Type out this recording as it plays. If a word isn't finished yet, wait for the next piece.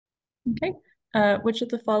Okay. Which of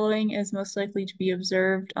the following is most likely to be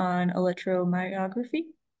observed on electromyography?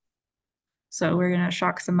 So we're going to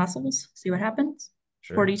shock some muscles, see what happens.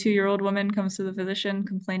 Sure. 42-year-old woman comes to the physician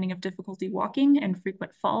complaining of difficulty walking and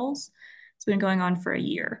frequent falls. It's been going on for a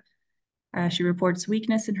year. She reports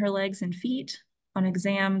weakness in her legs and feet. On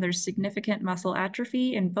exam, there's significant muscle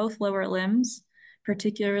atrophy in both lower limbs,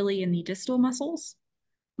 particularly in the distal muscles.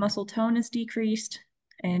 Muscle tone is decreased,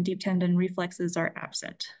 and deep tendon reflexes are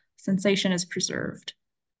absent. Sensation is preserved.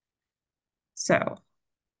 So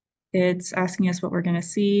it's asking us what we're going to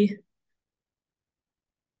see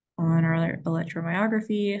on our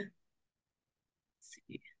electromyography. Let's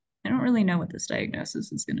see. I don't really know what this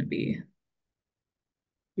diagnosis is going to be.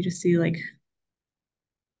 We just see like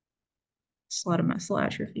a lot of muscle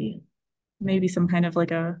atrophy, maybe some kind of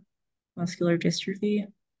like a muscular dystrophy.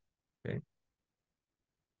 Okay.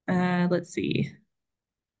 Let's see.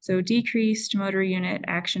 So decreased motor unit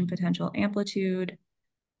action potential amplitude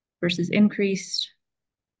versus increased.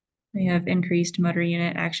 We have increased motor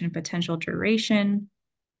unit action potential duration.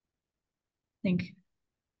 I think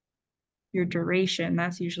your duration,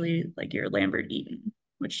 that's usually like your Lambert-Eaton,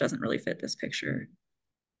 which doesn't really fit this picture.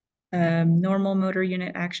 Normal motor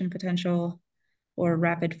unit action potential or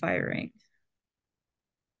rapid firing.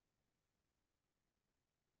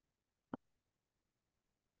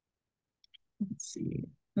 Let's see.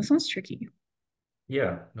 This one's tricky.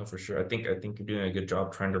 Yeah, no, for sure. I think you're doing a good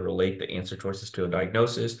job trying to relate the answer choices to a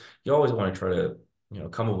diagnosis. You always want to try to,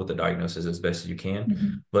 come up with a diagnosis as best as you can.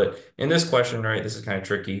 Mhm. But in this question, right, this is kind of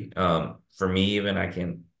tricky. For me, even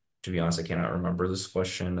to be honest, I cannot remember this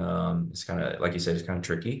question. It's kind of, like you said, it's kind of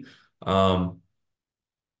tricky. Um,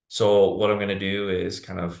 So what I'm going to do is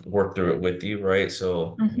kind of work through it with you, right?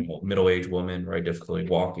 So, Mhm. middle-aged woman, right? Difficulty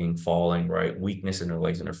walking, falling, right? Weakness in her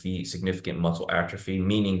legs and her feet, significant muscle atrophy,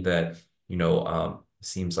 meaning that,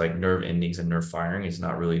 seems like nerve endings and nerve firing is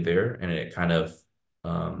not really there. And they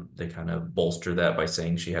kind of bolster that by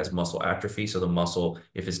saying she has muscle atrophy. So the muscle,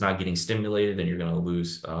 if it's not getting stimulated, then you're going to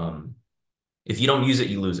lose, if you don't use it,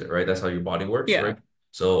 you lose it, right? That's how your body works, right? Yeah.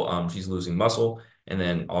 So she's losing muscle, and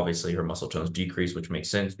then obviously her muscle tones decrease, which makes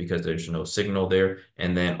sense because there's no signal there.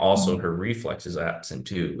 And then also Mhm. her reflex is absent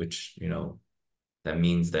too, which that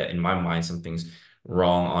means that in my mind something's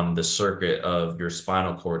wrong on the circuit of your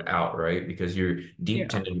spinal cord out, right? Because your deep Yeah.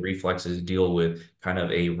 tendon reflexes deal with kind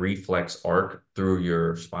of a reflex arc through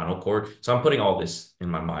your spinal cord. So I'm putting all this in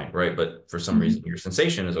my mind, right? But for some reason, Mhm. your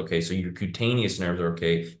sensation is okay. So your cutaneous nerves are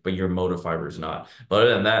okay, but your motor fiber is not. But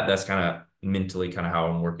other than that, that's kind of mentally kind of how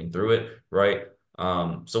I'm working through it, right?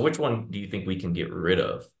 So which one do you think we can get rid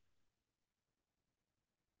of?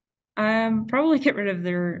 Probably get rid of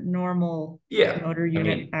their normal Yeah. motor I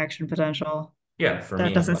unit mean, action potential. yeah, for That me,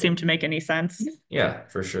 I'm doesn't like, seem to make any sense. yeah,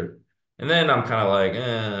 for sure. And then I'm kind of like,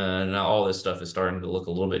 now all this stuff is starting to look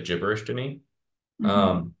a little bit gibberish to me. Mhm.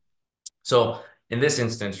 Um, so in this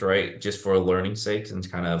instance, right, just for learning sakes and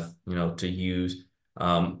kind of, to use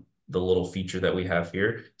the little feature that we have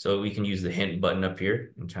here. So we can use the hint button up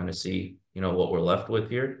here and kind of see, what we're left with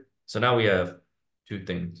here. So now we have two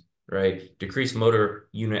things, right? Decreased motor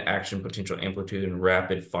unit action potential amplitude and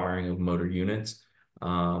rapid firing of motor units.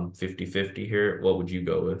 50-50 here. What would you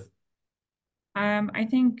go with? I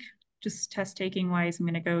think just test taking wise, I'm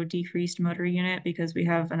going to go decreased motor unit because we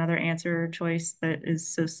have another answer choice that is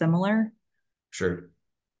so similar. Sure,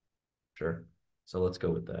 sure. So let's go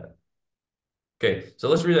with that. Okay, so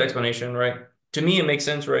let's read the explanation, right? To me, it makes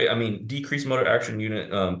sense, right? I mean, decreased motor action unit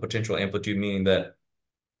potential amplitude, meaning that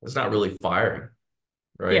it's not really firing,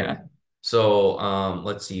 right? Yeah. So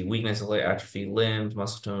let's see, weakness, late atrophy, limbs,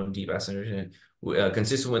 muscle tone, deep acceleration,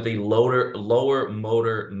 consistent with a lower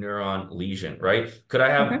motor neuron lesion, right? Could I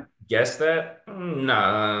Okay. have guessed that?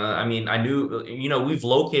 Nah, I mean, I knew, we've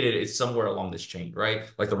located it somewhere along this chain, right?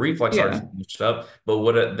 Like the reflex arch is Yeah. reached up, but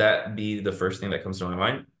would that be the first thing that comes to my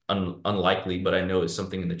mind? Unlikely, but I know it's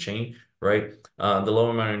something in the chain, right? The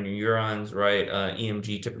lower motor neurons, right?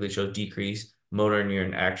 EMG typically shows decrease motor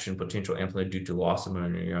neuron action potential amplitude due to loss of motor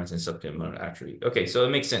neurons and subsequent motor atrophy. Okay, so it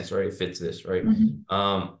makes sense, right? It fits this, right?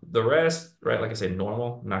 Mhm. The rest, right? Like I said,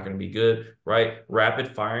 normal, not going to be good, right? Rapid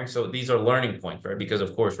firing. So these are learning points, right? Because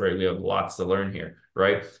of course, right, we have lots to learn here,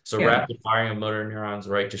 right? So Yeah. rapid firing of motor neurons,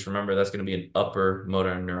 right? Just remember that's going to be an upper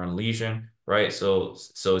motor neuron lesion, right? So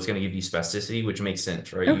it's going to give you spasticity, which makes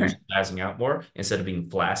sense, right? You're Okay. spazzing out more instead of being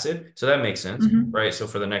flaccid. So that makes sense, Mhm. right? So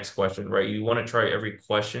for the next question, right, you want to try every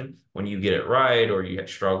question. When you get it right or you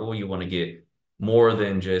struggle, you want to get more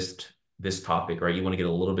than just this topic, right? You want to get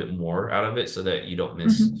a little bit more out of it so that you don't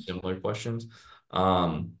miss Mhm. similar questions.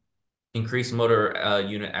 Um, Increased motor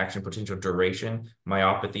unit action potential duration,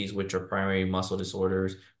 myopathies, which are primary muscle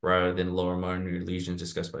disorders rather than lower motor lesions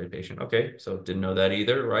discussed by the patient. Okay, so didn't know that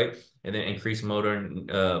either, right? And then increased motor,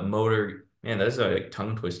 man, that's like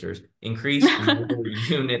tongue twisters. Increased motor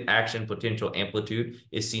unit action potential amplitude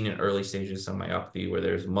is seen in early stages of myopathy where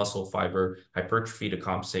there's muscle fiber hypertrophy to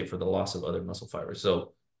compensate for the loss of other muscle fibers.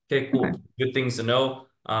 So, okay, Okay. cool. Good things to know.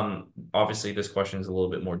 Obviously, this question is a little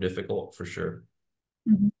bit more difficult for sure.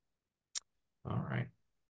 Mhm. All right.